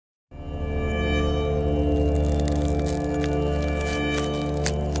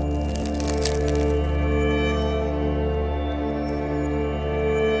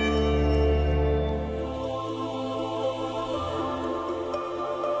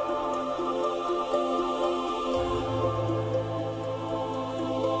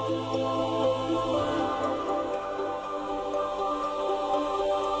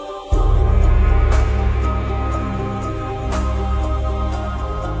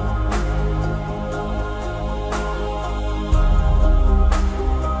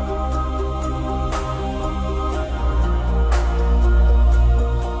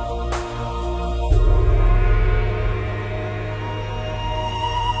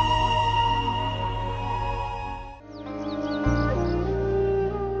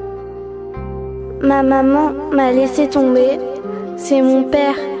Ma maman m'a laissé tomber. C'est mon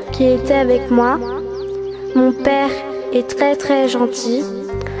père qui était avec moi. Mon père est très très gentil.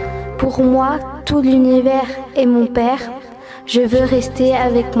 Pour moi, tout l'univers est mon père. Je veux rester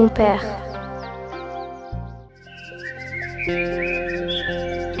avec mon père.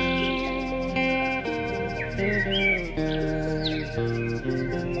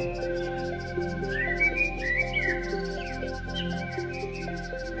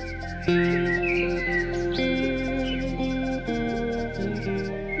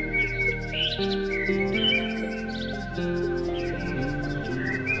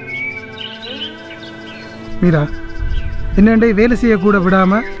 Meera, என்னண்டே வேலை செய்யக்கூட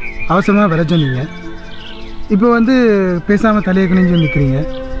விடாமல் அவசரமாக வர சொன்னீங்க. இப்போ வந்து பேசாமல் தலையை குனிஞ்சு நிற்கிறீங்க.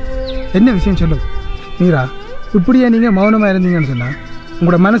 என்ன விஷயம் சொல்லுங்க மீரா. இப்படியே நீங்கள் மௌனமாக இருந்தீங்கன்னு சொன்னால்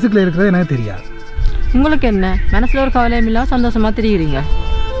உங்களோட மனசுக்குள்ள இருக்கிறது எனக்கு தெரியாது. உங்களுக்கு என்ன மனசில் ஒரு கவலையும் இல்லாமல் சந்தோஷமாக தெரியுறீங்க.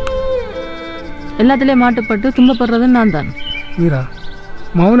 எல்லாத்துலேயும் மாட்டுப்பட்டு துன்பப்படுறதுன்னு நான் தான். மீரா,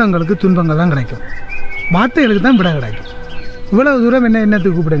 மௌனங்களுக்கு துன்பங்கள் தான் கிடைக்கும், வார்த்தைகளுக்கு தான் விட கிடைக்கும். இவ்வளவு தூரம்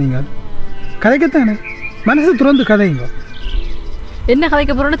என்னத்துக்கு கூப்பிட நீங்கள் கதைக்கத்தானே மனசு துறந்து கதைங்க. என்ன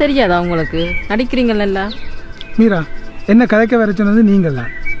கதைக்க போகிறோன்னு தெரியாதா உங்களுக்கு? நடிக்கிறீங்கல்ல மீரா. என்ன கதைக்க வர சொன்னது நீங்கள் தான்.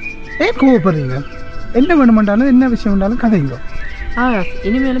 ஏன் கோவப்படுறீங்க? என்ன வேணுமென்றாலும் என்ன விஷயம் வேண்டாலும் கதைங்க. ஆகாஷ்,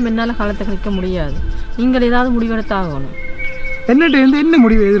 இனிமேலும் என்னால் காலத்தை கழிக்க முடியாது. நீங்கள் ஏதாவது முடிவெடுத்தாகணும். என்னட்ட இருந்து என்ன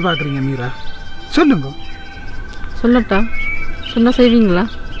முடிவை எதிர்பார்க்குறீங்க மீரா? சொல்லுங்க. சொல்லட்டா? சொன்னால் செய்வீங்களா?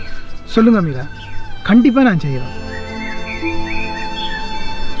 சொல்லுங்க மீரா, கண்டிப்பாக நான் செய்கிறேன்.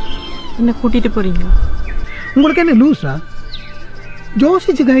 என்ன கூட்டிகிட்டு போகிறீங்க? உங்களுக்கு என்ன லூஸா?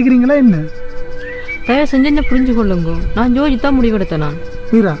 யோசிச்சு கேட்குறீங்களா என்ன? தயவு செஞ்சு என்ன புரிஞ்சு கொள்ளுங்க. நான் யோசித்தான் முடிவெடுத்தேன். நான்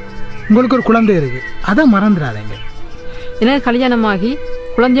மீரா, உங்களுக்கு ஒரு குழந்தை இருக்குது, அதை மறந்துடாதீங்க. எனக்கு கல்யாணமாகி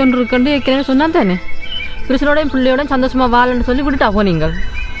குழந்தை ஒன்று இருக்குன்னு ஏற்கனவே சொன்னான் தானே. புருஷனோடையும் பிள்ளையோடையும் சந்தோஷமாக வாழன்னு சொல்லி விட்டுட்டா நீங்கள்.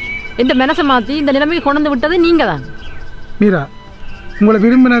 எந்த மனசை மாற்றி இந்த நிலைமைக்கு கொண்டு வந்து விட்டது நீங்கள் தான். மீரா, உங்களை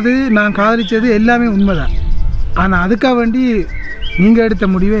விரும்பினது நான் காதலித்தது எல்லாமே உண்மைதான். ஆனால் அதுக்காக வேண்டி நீங்கள் எடுத்த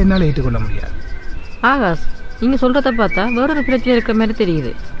முடிவை என்னால் ஏற்றுக்கொள்ள முடியாது. ஆகாஷ், நீங்கள் சொல்கிறத பார்த்தா வேறொரு பிரச்சனை இருக்கிற மாதிரி தெரியுது.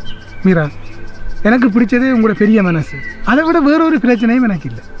 மீரா, எனக்கு பிடிச்சது உங்களோட பெரிய மனசு. அதை விட வேறொரு பிரச்சனையும் எனக்கு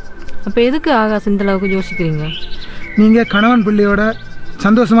இல்லை. அப்போ எதுக்கு ஆகாஷ் இந்த அளவுக்கு யோசிக்கிறீங்க? நீங்கள் கணவன் பிள்ளையோட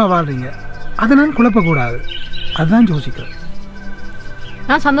சந்தோஷமாக வாழ்கிறீங்க, அதை நான் குழப்பக்கூடாது, அதுதான் யோசிக்கிறேன்.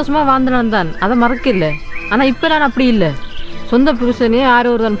 நான் சந்தோஷமாக வாழ்ந்தேன் தான், அதை மறக்க இல்லை. ஆனால் இப்போ நான் அப்படி இல்லை. சொந்த புருஷனே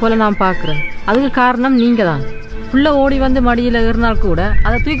ஆரோ ஒரு தான் போல நான் பார்க்குறேன். அதுக்கு காரணம் நீங்கள் தான். புள்ள ஓடி வந்து மடியில் ஏறினால் கூட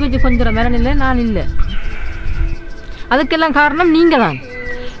அதை தூக்கி வச்சு கொஞ்சம் மேலே நான் இல்லை. அதுக்கெல்லாம் காரணம் நீங்கள் தான்.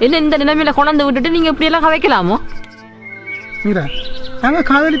 என்ன இந்த நிலைமையில் கொண்டாந்து விட்டுட்டு நீங்கள் இப்படியெல்லாம் கதைக்கலாமோ? மீரா, நாங்கள்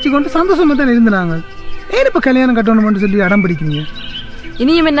காதலிச்சு கொண்டு சந்தோஷமாக தான் இருந்தாங்க. ஏன் இப்போ கல்யாணம் கட்டணும்னு சொல்லி அடம் பிடிக்கிறீங்க?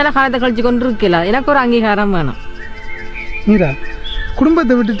 இனியும் என்னால் காலத்தை கழிச்சு கொண்டு இருக்கல. எனக்கு ஒரு அங்கீகாரம் வேணும். மீரா,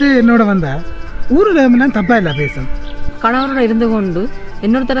 குடும்பத்தை விட்டுட்டு என்னோட வந்தா ஊரில் தப்பா இல்லை பேசும். கணவரோட இருந்து கொண்டு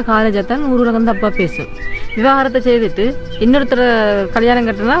இன்னொருத்தர காலேஜத்தான் ஊர் உலகம் தப்பா பேசும். விவாகரத்தை செய்துட்டு இன்னொருத்தர கல்யாணம்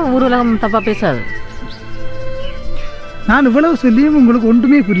கட்டினா ஊர் உலகம் தப்பா பேசாது. நான் இவ்வளவு சொல்லியும் உங்களுக்கு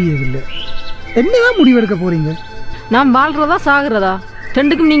ஒன்றுமே புரியவில்லை. என்னதான் முடிவெடுக்க போறீங்க? நான் வாழ்றதா சாகுறதா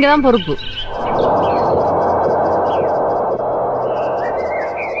ரெண்டுக்கும் நீங்க தான் பொறுப்பு.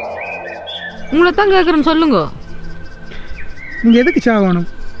 உங்களை தான் கேட்குறேன்னு சொல்லுங்க. நீங்க எதுக்கு சாகணும்?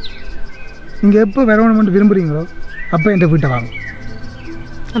 நீங்க எப்போ வரணும்னு விரும்புறீங்களோ அப்போ என் வீட்டை வாங்க.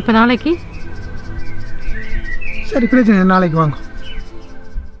 அப்போ நாளைக்கு? சரி, பிரச்சனை, நாளைக்கு வாங்க.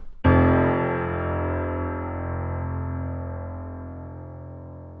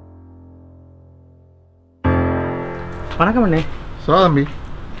 வணக்கம் அண்ணே. தம்பி,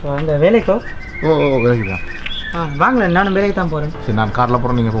 இந்த வேலைக்கோ? வேலைக்கு தான். வாங்கல, நானும் வேலைக்கு தான் போகிறேன். சரி, நான் காரில்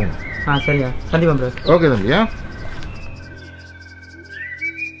போகிறேன், நீங்கள் போங்க. சரியா, சந்திப்போம் ப்ரோ. ஓகே தம்பி.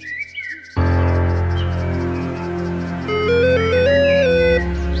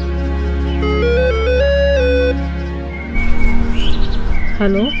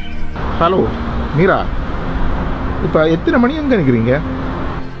 ஹலோ. ஹலோ மீரா, இப்போ எத்தனை மணி எங்கே நிற்கிறீங்க?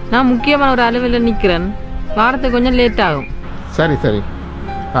 நான் முக்கியமான ஒரு அலுவலில் நிற்கிறேன். வாரத்துக்கு கொஞ்சம் லேட் ஆகும். சரி சரி,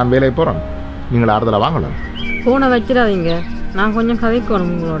 நான் வேலைக்கு போகிறேன், நீங்கள் ஆறுதலாக வாங்கலாம். ஃபோனை வச்சிடாதீங்க, நான் கொஞ்சம்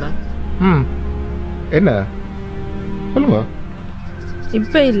கதைக்கணும் உங்களோட. என்ன சொல்லுங்க.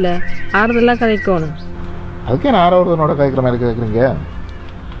 இப்போ இல்லை, ஆறுதலாக கதைக்கணும். அதுக்கே நான் ஆறுதலோட கதைக்கிற மாதிரி கேட்குறீங்க?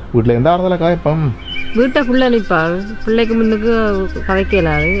 வீட்டில் எந்த ஆறுதலாக கதைப்போம்? வீட்டை ஃபுல்லாக நிற்பாள். பிள்ளைக்கு முன்னுக்கு கதைக்க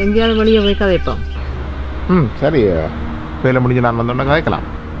இயலாது. எங்கேயாவது வெளியே போய் கதைப்போம். சரி, வேலை முடிஞ்சு நான் வந்தோடனே கதைக்கலாம்.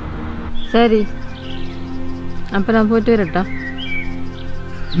 சரி, அப்போ நான் போயிட்டு வரட்டா?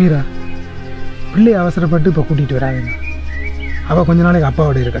 மீரா, பிள்ளையை அவசரப்பட்டு இப்போ கூட்டிகிட்டு வராங்க. அவள் கொஞ்ச நாளைக்கு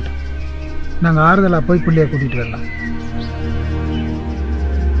அப்பாவோட இருக்கட்டும். நாங்கள் ஆறுதலாக போய் பிள்ளையை கூட்டிகிட்டு வரலாம்.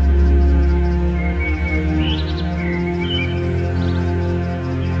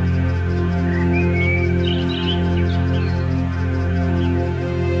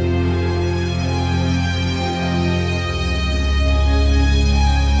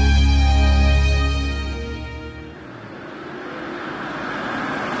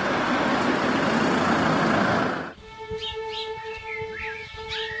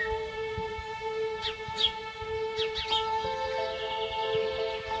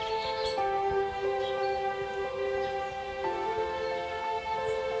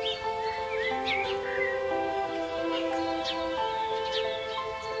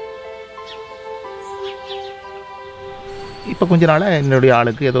 இப்போ கொஞ்ச நாளாக என்னுடைய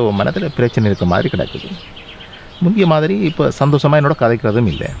ஆளுக்கு ஏதோ மனதில் பிரச்சனை இருக்க மாதிரி கிடக்குது. முந்தைய மாதிரி இப்போ சந்தோஷமாக என்னோட கதைக்கிறதும்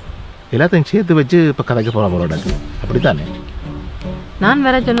இல்லை. எல்லாத்தையும் சேர்த்து வச்சு இப்போ கதைக்க போகிற போல அப்படி தானே? நான்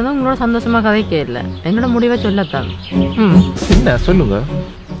வேற சொன்னதும் உங்களோட சந்தோஷமாக கதைக்க இல்லை, எங்களோட முடிவை சொல்லத்தான். என்ன சொல்லுங்க?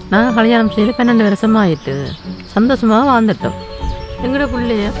 நாங்கள் கல்யாணம் செய்து 12 வருஷமாக ஆயிட்டு சந்தோஷமாக வாழ்ந்துட்டோம். எங்களோட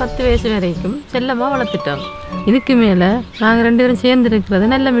பிள்ளைய 10 வயசு வரைக்கும் செல்லமாக வளர்த்துட்டோம். இதுக்கு மேலே நாங்கள் 2 பேரும் சேர்ந்து இருக்கிறது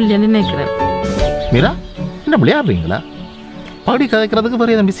நல்ல மில்லியன்னு நினைக்கிறேன். மீரா, என்ன விளையாடுறீங்களா? படி கதைக்கிறதுக்கு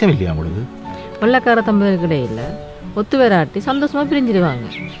வேறு எதுவும் விஷயம் இல்லையா உங்களுக்கு? வெள்ளக்கார தம்பதிகளுக்கு இடையில் ஒத்து வராட்டி சந்தோஷமாக பிரிஞ்சிடுவாங்க.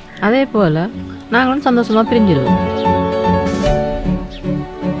 அதே போல் நாங்களும் சந்தோஷமாக பிரிஞ்சிடுவோம்.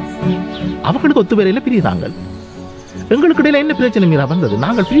 அவங்களுக்கு ஒத்து வரையில் பிரியுதாங்க. எங்களுக்கு இடையில என்ன பிரச்சனை மீரா வந்தது?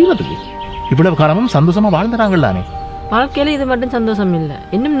 நாங்கள் பிரிவதுக்கு இவ்வளவு காலமும் சந்தோஷமாக வாழ்ந்துறாங்கள் தானே. வாழ்க்கையில் இது மட்டும் சந்தோஷம் இல்லை,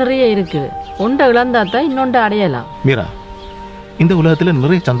 இன்னும் நிறைய இருக்குது. ஒன்றை இழந்தாத்தான் இன்னொன்றை அடையலாம். மீரா, இந்த உலகத்தில்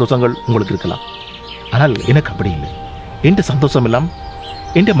நிறைய சந்தோஷங்கள் உங்களுக்கு இருக்கலாம், ஆனால் எனக்கு அப்படி இல்லை. என் சந்தோஷம் எல்லாம்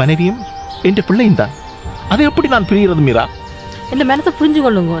என் மனைவியும் என் பிள்ளையும் தான். அதை எப்படி நான் பிரிகிறது மீரா? என் மனசை புரிஞ்சு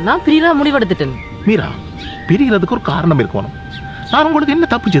கொள்ளுங்க. நான் பிரிகிறத முடிவெடுத்துட்டேன். மீரா, பிரிகிறதுக்கு ஒரு காரணம் இருக்கணும். நான் உங்களுக்கு என்ன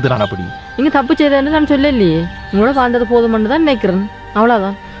தப்பு செய்து? நான் அப்படி நீங்கள் தப்பு செய்தேன்னு நான் சொல்லலையே. உங்களோட வாழ்ந்தது போதும்னு தான் நினைக்கிறேன்,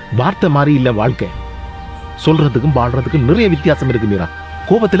 அவ்வளோதான். வார்த்தை மாதிரி இல்லை வாழ்க்கை. சொல்றதுக்கும் வாழ்றதுக்கும் நிறைய வித்தியாசம் இருக்கு மீரா.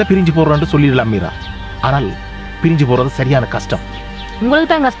 கோபத்தில் பிரிஞ்சு போறோன்னு சொல்லிடலாம் மீரா, ஆனால் பிரிஞ்சு போறது சரியான கஷ்டம். உங்களுக்கு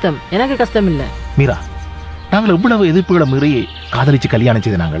தான் கஷ்டம், எனக்கு கஷ்டம் இல்லை. மீரா, நாங்கள் இவ்வளவு எதிர்ப்புகளை மீறி காதலிச்சு கல்யாணம்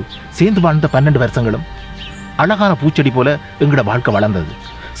செய்த நாங்கள் சேர்ந்து வாழ்ந்த 12 வருஷங்களும் அழகான பூச்செடி போல எங்களோட வாழ்க்கை வளர்ந்தது.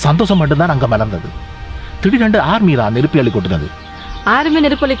 சந்தோஷம் மட்டும்தான் அங்கே மலர்ந்தது. திடீரென்று ஆர் மீரா நெருப்பி அள்ளி கொட்டுனது? யாருமே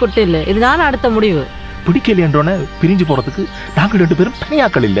நெருப்பள்ளி கொட்டு இல்லை, இது நான் அடுத்த முடிவு. பிடிக்கலையன்றோன்னு பிரிஞ்சு போறதுக்கு நாங்கள் 2 பேரும்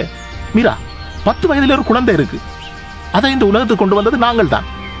தனியாக்கள் இல்லை மீரா. 10 வயதுல ஒரு குழந்தை இருக்கு, அதை இந்த உலகத்துக்கு கொண்டு வந்தது நாங்கள் தான்.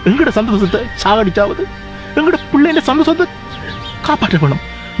 எங்களோட சந்தோஷத்தை சாகடிச்சாவது எங்களோட பிள்ளைங்க சந்தோஷத்தை காப்பாற்ற வேணும்.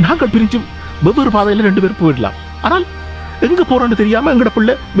 நாங்கள் பிரிஞ்சு வெவ்வேறு பாதையில 2 பேரும் போயிடலாம், ஆனால் எங்க போறோன்னு தெரியாம எங்களோட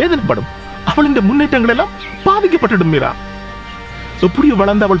பிள்ளை வேதனைப்படும். அவள் இந்த முன்னேற்றங்கள் எல்லாம் பாதிக்கப்பட்டுடும் மீரா. எப்படியும்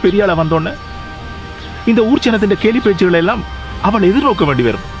வளர்ந்து அவள் பெரிய ஆளா வந்தோன்னு இந்த ஊர்ச்சனத்தின் கேலி பேச்சுகளை எல்லாம் அவள் எதிர்நோக்க வேண்டி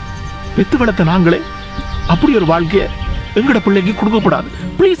வரும். பெத்து வளர்த்த நாங்களே அப்படி ஒரு வாழ்க்கைய எங்கட பிள்ளைக்கு கொடுக்கப்படாது.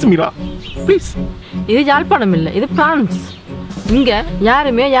 Please Meera, please. இது யாழ்ப்பாணம் இல்லை, இது பிரான்ஸ். இங்க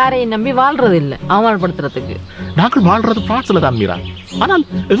யாருமே யாரையும் நம்பி வாழ்றது இல்லை அவமானப்படுத்துறதுக்கு. நாங்கள் வாழ்றது பிரான்ஸ்ல தான் மீரா, ஆனால்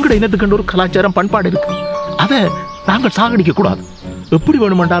எங்கட இனத்துக்கு ஒரு கலாச்சாரம் பண்பாடு இருக்கு, அதை நாங்கள் சாகடிக்க கூடாது. எப்படி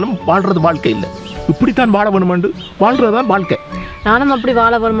வேணுமென்றாலும் வாழ்றது வாழ்க்கை இல்லை, இப்படித்தான் வாழ வேணுமென்று வாழ்றதுதான் வாழ்க்கை. நானும் அப்படி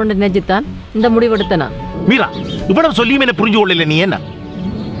வாழ வேணுமென்று நினைச்சுத்தான் இந்த முடிவெடுத்த நான். மீரா, இவ்வளவு சொல்லியும் என்ன புரிஞ்சு கொள்ளல. நீ என்ன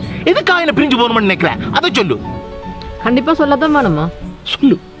எதுக்காக என்ன பிரிஞ்சு போகணும்னு நினைக்கிற? அதை சொல்லு. கண்டிப்பா சொல்லத்தான் வேணுமா?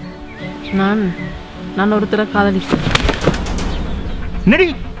 சொல்லு. நான் ஒருத்தரை காதலிக்கிறேன். நடி,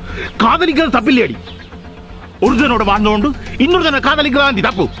 காதலிக்கிறது தப்பில்லையடி. ஒருத்தனோட வாழ்ந்தோண்டு இன்னொருத்தனை காதலிக்கிறதா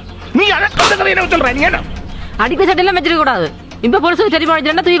தப்பு. நீ அழகாக என்ன சொல்ற? நீ என்ன அடிக்க சட்டையெல்லாம் வச்சிருக்க கூடாது. இப்ப பொலிசுக்கு டெலிஃபோன்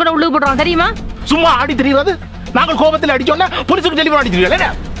அடிச்சா தூக்கி கூட உள்ளுக்கு போடுறான் தெரியுமா? சும்மா ஆடி தெரியாது. நாங்கள் கோபத்தில் அடிச்சோன்னா பொலிசுக்கு டெலிஃபோன் அடிச்சிருக்கீங்க.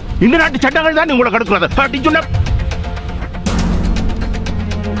 இந்த நாட்டு சட்டங்கள் தான் உங்களை கடுக்கிறது. அடிச்சோன்னா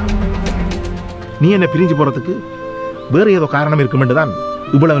நீ என்ன பிரிஞ்சு போறதுக்கு வேற ஏதோ காரணம் இருக்கும் என்றுதான்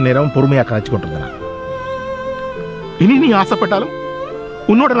இவ்வளவு நேரம் பொறுமையா கதைச்சு கொண்டிருந்தான். இனி நீ ஆசைப்பட்டாலும்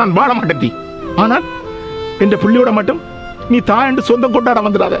உன்னோட நான் வாழ மாட்டேன். ஆனால் என் பிள்ளையோட மட்டும் நீ தான் என்று சொந்தம் கொண்டாட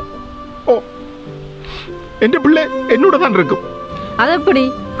வந்துடாத. ஓ, என் பிள்ளை என்னோட தான் இருக்கும். அது எப்படி?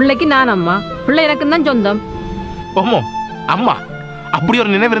 பிள்ளைக்கு நான் அம்மா, பிள்ளை எனக்கு தான் சொந்தம். ஓமோ, அம்மா அப்படி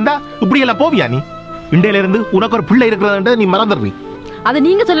ஒரு நினைவு இருந்தா இப்படி எல்லாம் போவியா? நீ இண்டையில இருந்து உனக்கு ஒரு பிள்ளை இருக்கிறத நீ மறந்துடுறீ. அது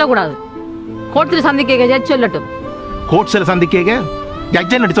நீங்க சொல்லக்கூடாது. கோர்ட்ல சந்திக்க ஜட்ஜ் சொல்லட்டும். கோர்ட்ல சந்திக்க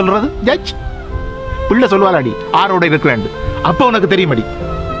ஜட்ஜ் என்ன சொல்றது? ஜட்ஜ் பிள்ளை சொல்லுவாளாடி ஆரோட இருக்கிறேன், அப்ப உனக்கு தெரியுமாடி.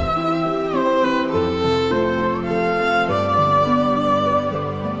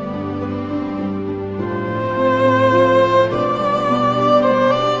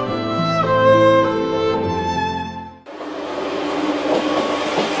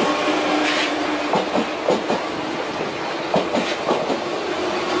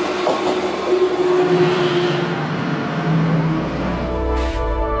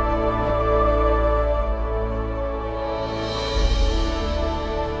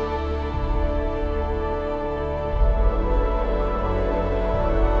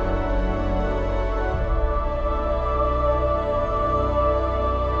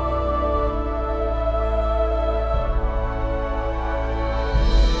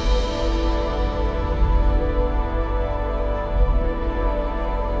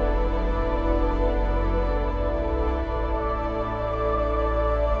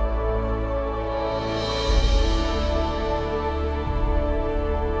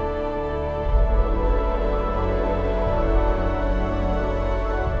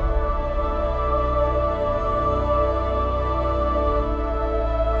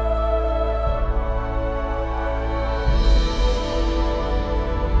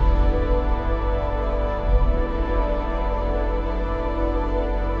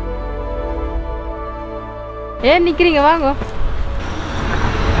 ஏன் நிற்கிறீங்க வாங்க.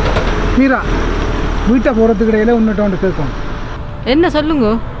 மீரா வீட்டை போகிறதுக்கு இடையில உன்னிட்ட ஒன்று கேட்கும். என்ன சொல்லுங்க?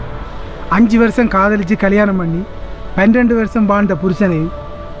 5 வருஷம் காதலிச்சு கல்யாணம் பண்ணி 12 வருஷம் வாழ்ந்த புருஷனையும்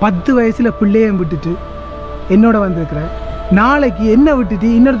 10 வயசில் பிள்ளையும் விட்டுட்டு என்னோட வந்திருக்கிற. நாளைக்கு என்ன விட்டுட்டு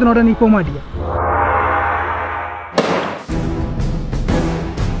இன்னொருத்தனோட நீ போக மாட்டியா?